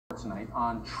tonight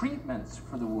on treatments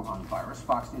for the Wuhan virus.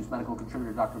 Fox News medical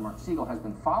contributor Dr. Mark Siegel has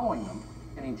been following them,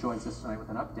 and he joins us tonight with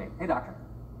an update. Hey, doctor.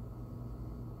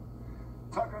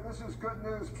 Tucker, this is good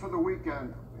news for the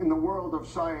weekend in the world of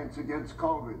science against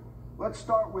COVID. Let's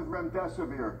start with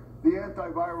remdesivir, the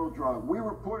antiviral drug. We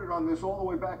reported on this all the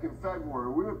way back in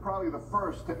February. We were probably the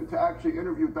first to actually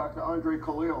interview Dr. Andrei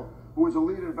Khalil, who was a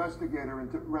lead investigator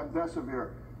into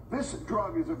remdesivir. This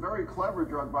drug is a very clever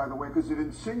drug, by the way, because it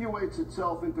insinuates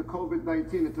itself into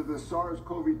COVID-19, into the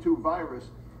SARS-CoV-2 virus,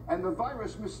 and the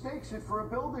virus mistakes it for a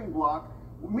building block.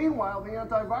 Meanwhile, the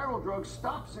antiviral drug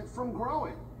stops it from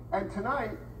growing. And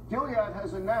tonight, Gilead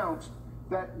has announced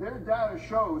that their data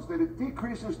shows that it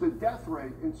decreases the death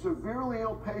rate in severely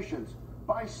ill patients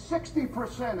by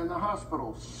 60% in the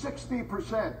hospital,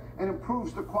 60%, and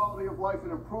improves the quality of life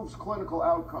and improves clinical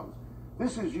outcomes.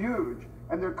 This is huge,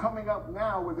 and they're coming up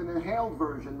now with an inhaled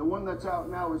version. The one that's out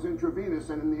now is intravenous,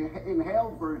 and in the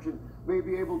inhaled version may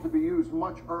be able to be used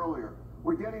much earlier.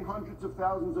 We're getting hundreds of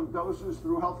thousands of doses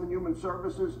through Health and Human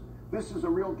Services. This is a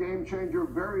real game changer,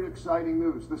 very exciting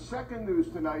news. The second news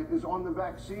tonight is on the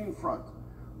vaccine front.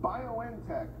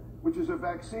 BioNTech, which is a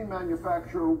vaccine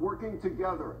manufacturer working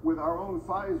together with our own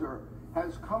Pfizer,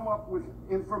 has come up with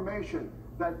information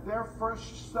that their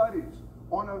first studies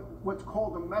on what's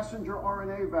called a messenger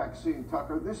RNA vaccine,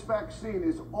 Tucker. This vaccine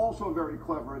is also very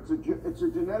clever. It's a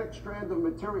genetic strand of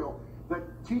material that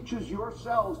teaches your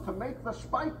cells to make the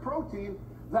spike protein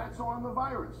that's on the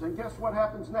virus. And guess what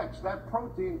happens next? That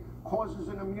protein causes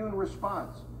an immune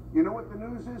response. You know what the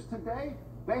news is today?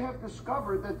 They have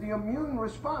discovered that the immune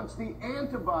response, the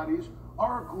antibodies,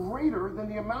 are greater than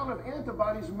the amount of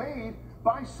antibodies made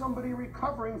by somebody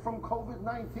recovering from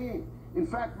COVID-19. In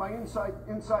fact, my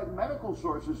inside medical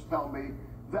sources tell me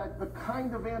that the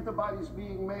kind of antibodies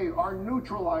being made are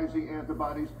neutralizing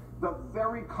antibodies, the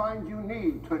very kind you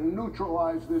need to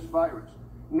neutralize this virus.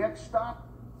 Next stop,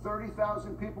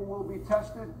 30,000 people will be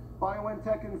tested.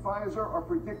 BioNTech and Pfizer are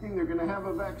predicting they're going to have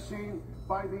a vaccine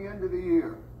by the end of the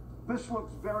year. This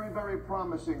looks very, very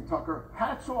promising, Tucker.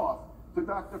 Hats off to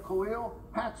Dr. Khalil.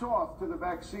 Hats off to the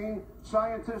vaccine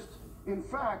scientists. In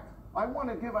fact, I want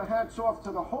to give a hats off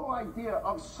to the whole idea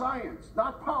of science,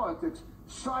 not politics,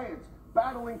 science,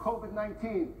 battling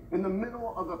COVID-19 in the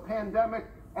middle of a pandemic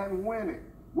and winning.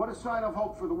 What a sign of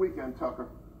hope for the weekend, Tucker.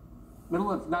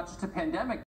 Middle of not just a pandemic,